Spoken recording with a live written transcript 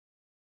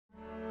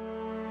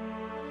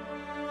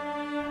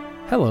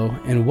Hello,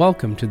 and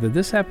welcome to the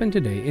This Happened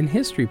Today in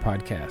History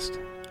podcast.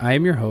 I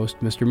am your host,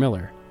 Mr.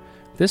 Miller.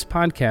 This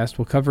podcast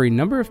will cover a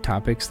number of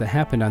topics that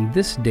happened on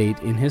this date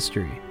in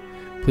history.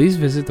 Please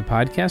visit the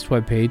podcast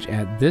webpage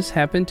at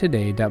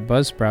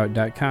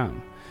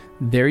thishappenedtoday.buzzsprout.com.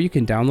 There you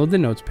can download the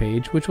notes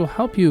page, which will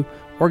help you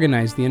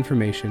organize the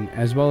information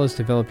as well as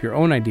develop your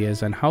own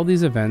ideas on how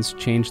these events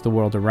change the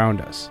world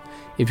around us.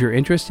 If you're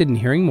interested in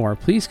hearing more,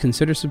 please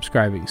consider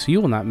subscribing so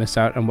you will not miss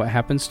out on what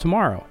happens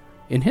tomorrow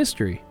in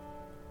history.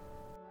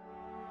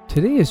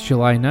 Today is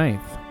July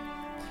 9th.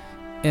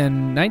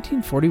 In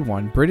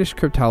 1941, British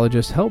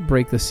cryptologists helped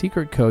break the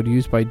secret code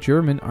used by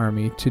German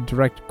army to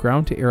direct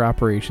ground-to-air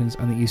operations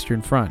on the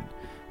Eastern Front.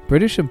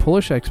 British and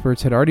Polish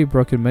experts had already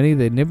broken many of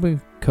the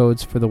Enigma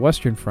codes for the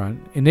Western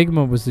Front.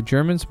 Enigma was the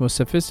Germans' most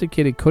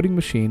sophisticated coding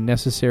machine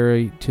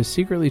necessary to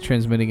secretly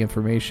transmitting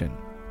information.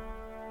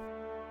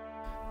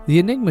 The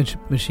Enigma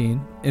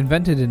machine,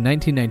 invented in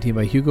 1919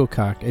 by Hugo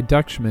Koch, a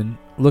Dutchman,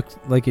 looked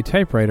like a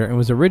typewriter and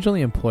was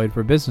originally employed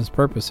for business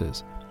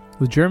purposes.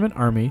 The German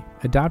army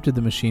adopted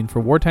the machine for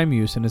wartime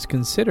use and is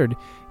considered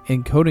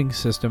encoding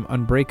system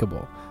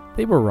unbreakable.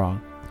 They were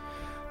wrong.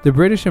 The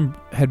British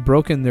had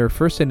broken their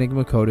first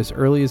Enigma code as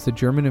early as the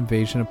German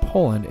invasion of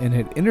Poland and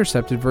had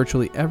intercepted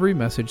virtually every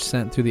message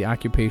sent through the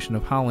occupation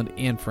of Holland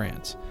and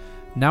France.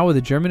 Now with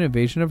the German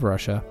invasion of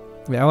Russia,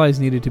 the Allies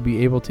needed to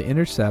be able to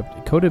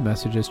intercept coded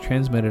messages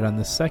transmitted on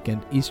the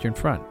Second Eastern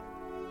Front.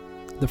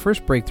 The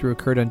first breakthrough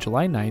occurred on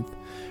July 9th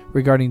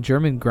regarding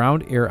German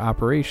ground-air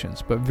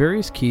operations, but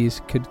various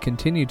keys could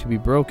continue to be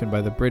broken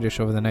by the British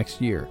over the next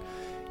year,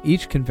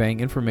 each conveying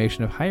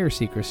information of higher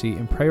secrecy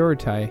and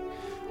priority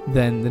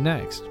than the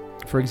next.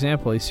 For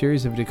example, a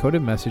series of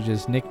decoded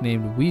messages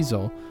nicknamed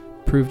Weasel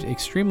proved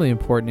extremely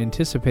important in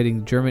anticipating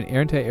the German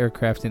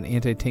anti-aircraft and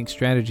anti-tank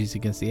strategies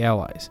against the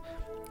Allies.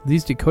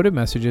 These decoded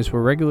messages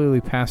were regularly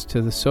passed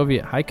to the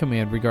Soviet High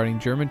Command regarding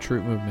German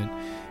troop movement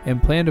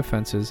and planned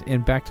offenses,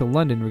 and back to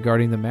London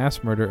regarding the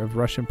mass murder of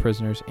Russian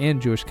prisoners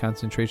and Jewish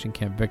concentration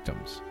camp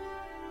victims.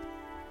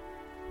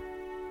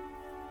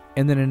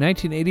 And then in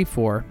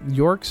 1984,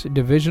 York's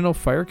divisional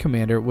fire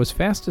commander was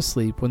fast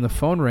asleep when the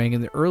phone rang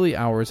in the early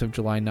hours of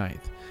July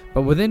 9th.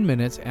 But within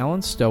minutes,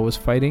 Alan Stowe was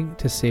fighting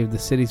to save the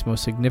city's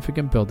most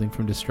significant building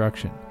from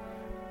destruction.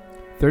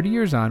 30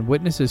 years on,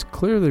 witnesses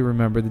clearly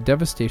remember the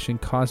devastation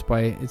caused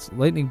by its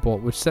lightning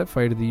bolt, which set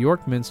fire to the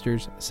York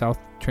Minster's south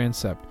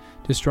transept,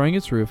 destroying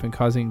its roof and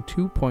causing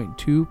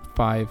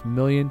 £2.25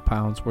 million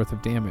worth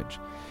of damage.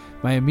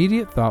 My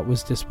immediate thought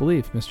was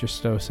disbelief, Mr.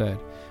 Stowe said,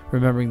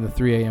 remembering the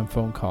 3 a.m.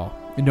 phone call.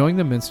 And knowing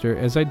the Minster,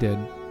 as I did,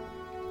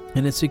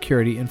 and its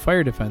security and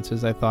fire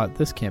defenses, I thought,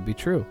 this can't be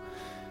true.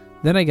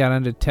 Then I got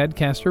onto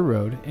Tadcaster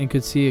Road and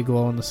could see a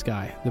glow in the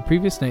sky. The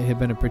previous night had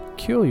been a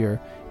peculiar,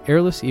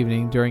 airless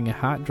evening during a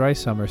hot, dry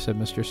summer, said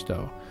Mr.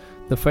 Stowe.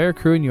 The fire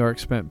crew in York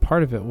spent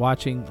part of it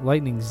watching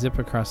lightning zip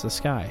across the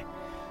sky.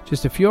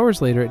 Just a few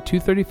hours later, at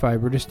 2:35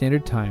 British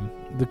Standard Time,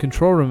 the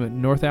control room at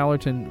North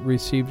Allerton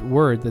received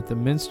word that the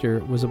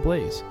Minster was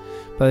ablaze.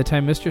 By the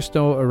time Mr.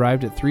 Stowe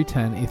arrived at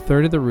 3:10, a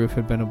third of the roof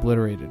had been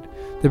obliterated.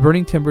 The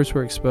burning timbers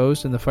were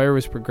exposed and the fire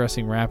was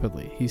progressing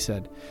rapidly, he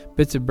said.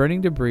 Bits of burning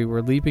debris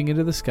were leaping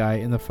into the sky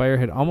and the fire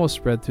had almost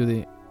spread to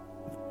the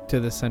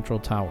central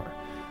tower.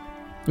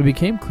 It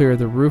became clear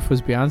the roof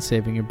was beyond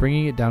saving and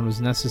bringing it down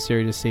was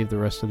necessary to save the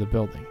rest of the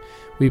building.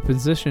 We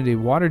positioned a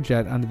water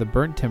jet onto the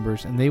burnt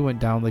timbers and they went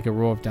down like a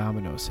row of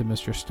dominoes, said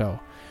Mr. Stowe.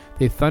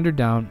 They thundered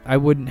down. I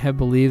wouldn't have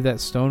believed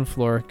that stone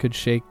floor could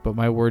shake, but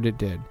my word it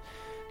did.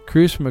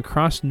 Crews from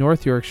across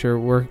North Yorkshire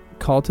were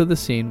called to the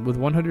scene with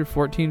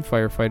 114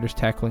 firefighters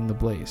tackling the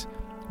blaze.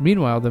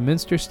 Meanwhile, the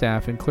Minster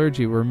staff and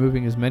clergy were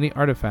removing as many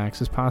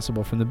artifacts as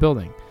possible from the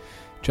building.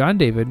 John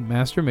David,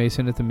 master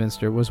mason at the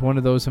Minster, was one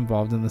of those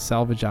involved in the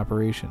salvage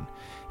operation.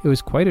 It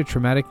was quite a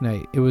traumatic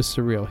night. It was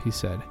surreal, he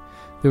said.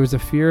 There was a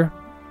fear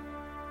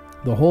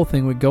the whole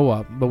thing would go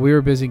up, but we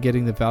were busy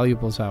getting the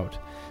valuables out.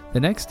 The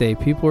next day,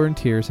 people were in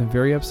tears and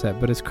very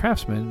upset, but as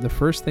craftsmen, the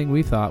first thing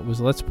we thought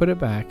was, let's put it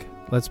back,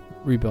 let's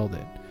rebuild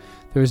it.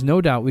 There was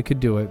no doubt we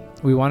could do it.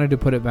 We wanted to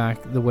put it back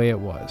the way it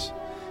was.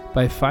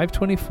 By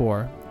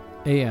 5:24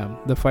 a.m.,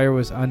 the fire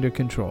was under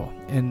control,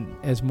 and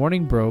as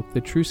morning broke,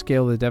 the true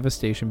scale of the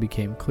devastation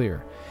became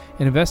clear.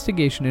 An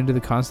investigation into the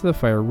cause of the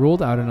fire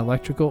ruled out an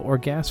electrical or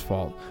gas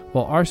fault,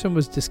 while arson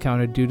was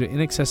discounted due to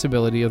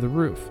inaccessibility of the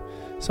roof.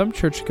 Some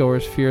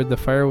churchgoers feared the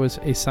fire was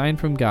a sign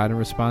from God in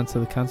response to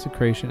the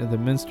consecration of the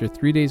Minster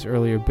 3 days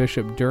earlier,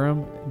 Bishop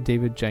Durham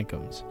David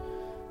Jenkins.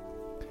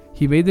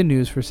 He made the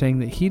news for saying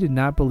that he did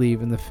not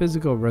believe in the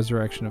physical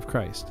resurrection of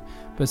Christ,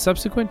 but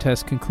subsequent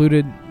tests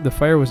concluded the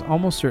fire was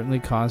almost certainly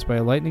caused by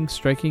a lightning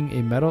striking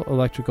a metal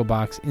electrical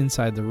box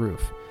inside the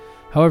roof.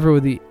 However,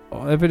 with the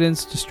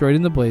evidence destroyed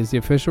in the blaze, the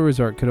official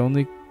report could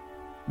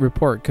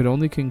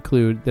only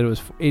conclude that it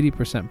was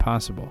 80%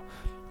 possible.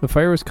 The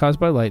fire was caused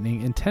by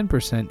lightning and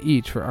 10%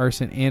 each for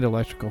arson and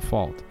electrical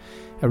fault.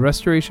 A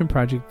restoration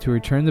project to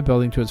return the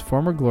building to its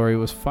former glory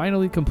was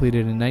finally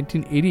completed in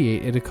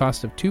 1988 at a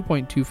cost of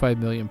 £2.25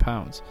 million.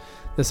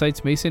 The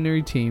site's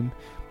masonry team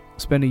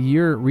spent a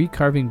year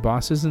recarving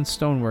bosses and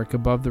stonework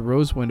above the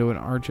rose window and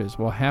arches,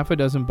 while half a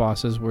dozen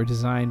bosses were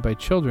designed by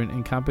children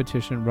in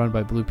competition run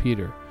by Blue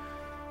Peter.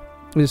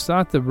 It is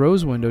thought the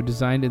rose window,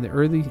 designed in the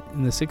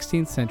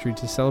 16th century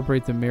to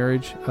celebrate the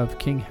marriage of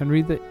King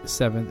Henry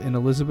VII and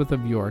Elizabeth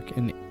of York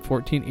in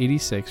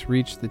 1486,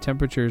 reached the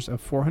temperatures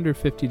of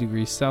 450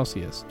 degrees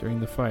Celsius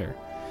during the fire.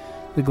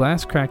 The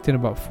glass cracked in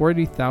about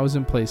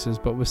 40,000 places,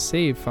 but was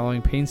saved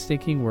following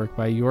painstaking work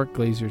by York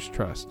Glazers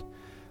Trust.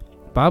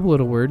 Bob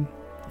Littlewood,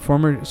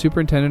 former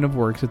superintendent of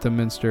works at the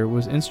Minster,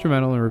 was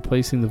instrumental in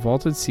replacing the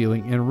vaulted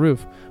ceiling and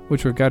roof,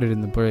 which were gutted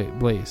in the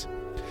blaze.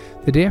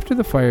 The day after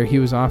the fire, he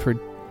was offered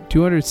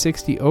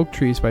 260 oak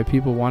trees by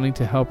people wanting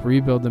to help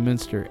rebuild the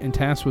Minster, and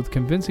tasked with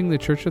convincing the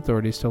church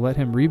authorities to let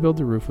him rebuild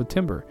the roof with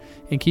timber,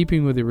 in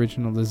keeping with the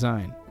original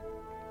design.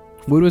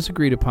 Wood was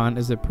agreed upon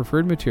as the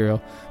preferred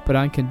material, but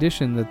on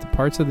condition that the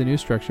parts of the new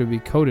structure would be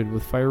coated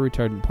with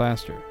fire-retardant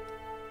plaster.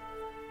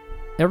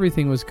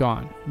 Everything was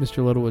gone,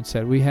 Mr. Littlewood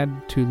said. We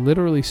had to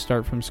literally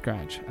start from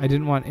scratch. I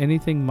didn't want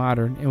anything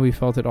modern, and we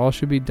felt it all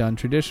should be done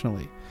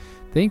traditionally.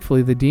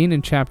 Thankfully, the dean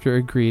and chapter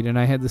agreed, and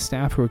I had the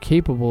staff who were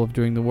capable of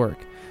doing the work.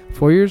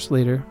 4 years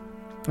later,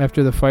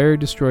 after the fire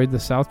destroyed the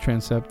south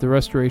transept, the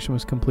restoration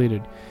was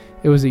completed.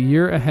 It was a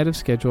year ahead of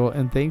schedule,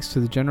 and thanks to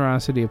the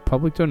generosity of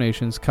public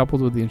donations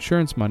coupled with the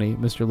insurance money,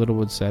 Mr.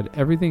 Littlewood said,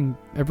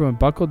 everyone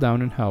buckled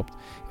down and helped.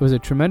 It was a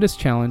tremendous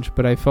challenge,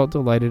 but I felt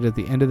delighted at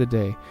the end of the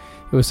day.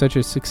 It was such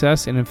a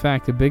success and, in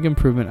fact, a big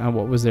improvement on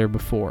what was there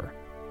before.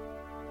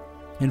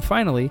 And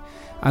finally,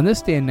 on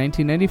this day in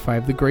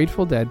 1995, the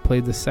Grateful Dead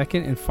played the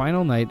second and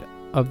final night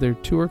of their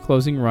tour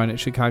closing run at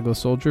Chicago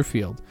Soldier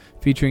Field,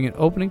 featuring an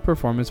opening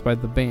performance by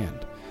the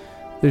band.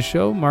 The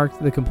show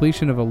marked the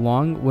completion of a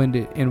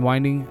long-winded and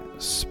winding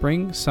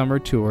spring-summer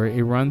tour,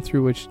 a run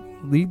through which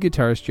lead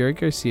guitarist Jerry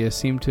Garcia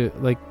seemed to,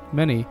 like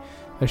many,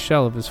 a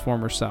shell of his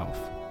former self.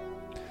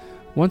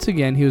 Once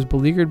again, he was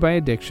beleaguered by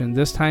addiction,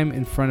 this time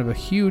in front of a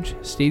huge,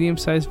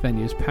 stadium-sized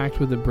venues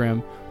packed with the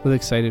brim with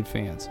excited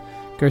fans.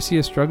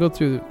 Garcia struggled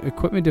through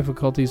equipment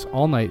difficulties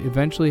all night,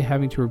 eventually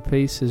having to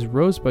replace his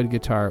Rosebud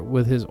guitar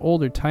with his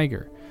older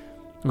Tiger.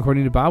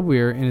 According to Bob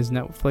Weir in his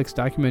Netflix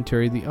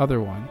documentary The Other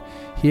One,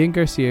 he and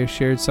Garcia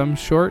shared some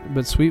short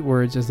but sweet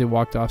words as they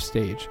walked off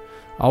stage.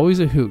 "Always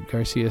a hoot,"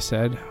 Garcia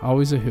said,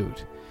 "always a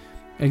hoot."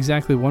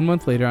 Exactly 1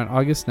 month later, on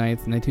August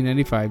 9th,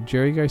 1995,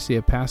 Jerry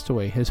Garcia passed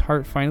away, his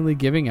heart finally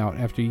giving out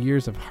after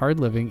years of hard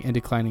living and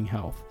declining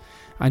health.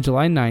 On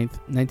July 9th,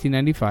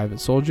 1995,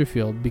 at Soldier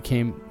Field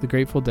became the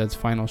Grateful Dead's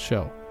final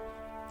show.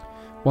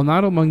 While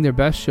not among their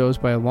best shows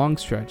by a long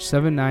stretch,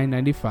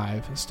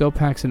 7/9/95 still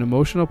packs an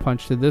emotional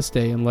punch to this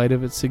day in light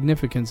of its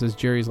significance as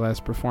Jerry's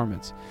last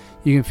performance.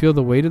 You can feel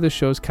the weight of the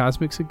show's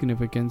cosmic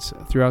significance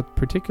throughout,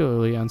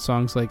 particularly on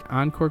songs like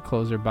Encore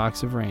Closer,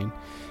 Box of Rain.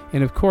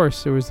 And of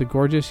course, there was the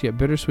gorgeous yet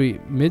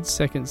bittersweet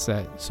mid-second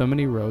set, So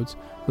Many Roads,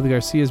 with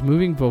Garcia's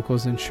moving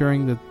vocals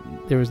ensuring that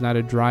there was not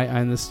a dry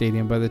eye in the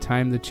stadium by the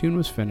time the tune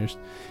was finished,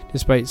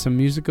 despite some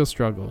musical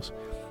struggles.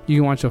 You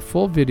can watch a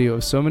full video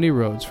of So Many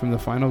Roads from the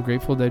final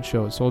Grateful Dead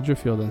show at Soldier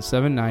Field on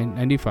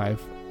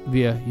 7/9/95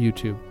 via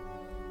YouTube.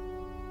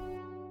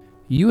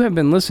 You have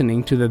been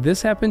listening to the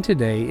This Happened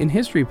Today in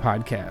History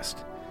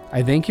podcast.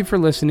 I thank you for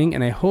listening,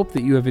 and I hope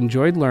that you have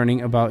enjoyed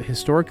learning about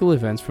historical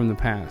events from the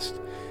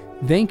past.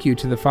 Thank you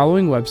to the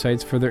following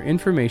websites for their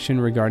information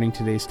regarding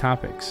today's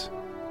topics: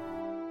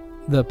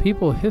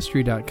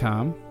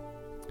 ThePeopleHistory.com,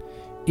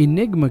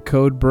 Enigma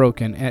Code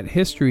Broken at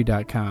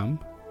History.com,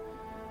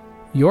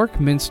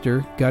 York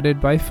Minster Gutted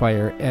by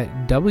Fire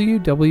at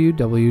www.bbc.com,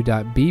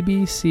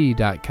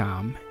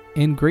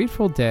 and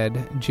Grateful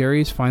Dead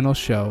Jerry's Final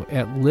Show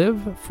at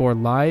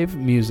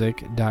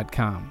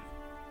liveforlivemusic.com.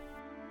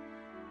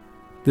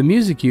 The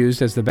music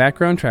used as the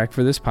background track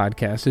for this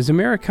podcast is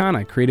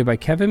Americana, created by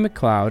Kevin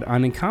MacLeod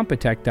on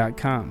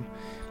Incompetech.com.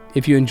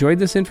 If you enjoyed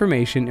this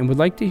information and would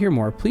like to hear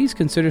more, please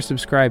consider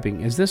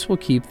subscribing, as this will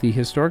keep the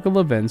historical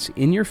events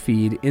in your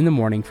feed in the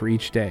morning for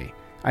each day.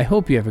 I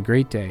hope you have a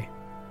great day.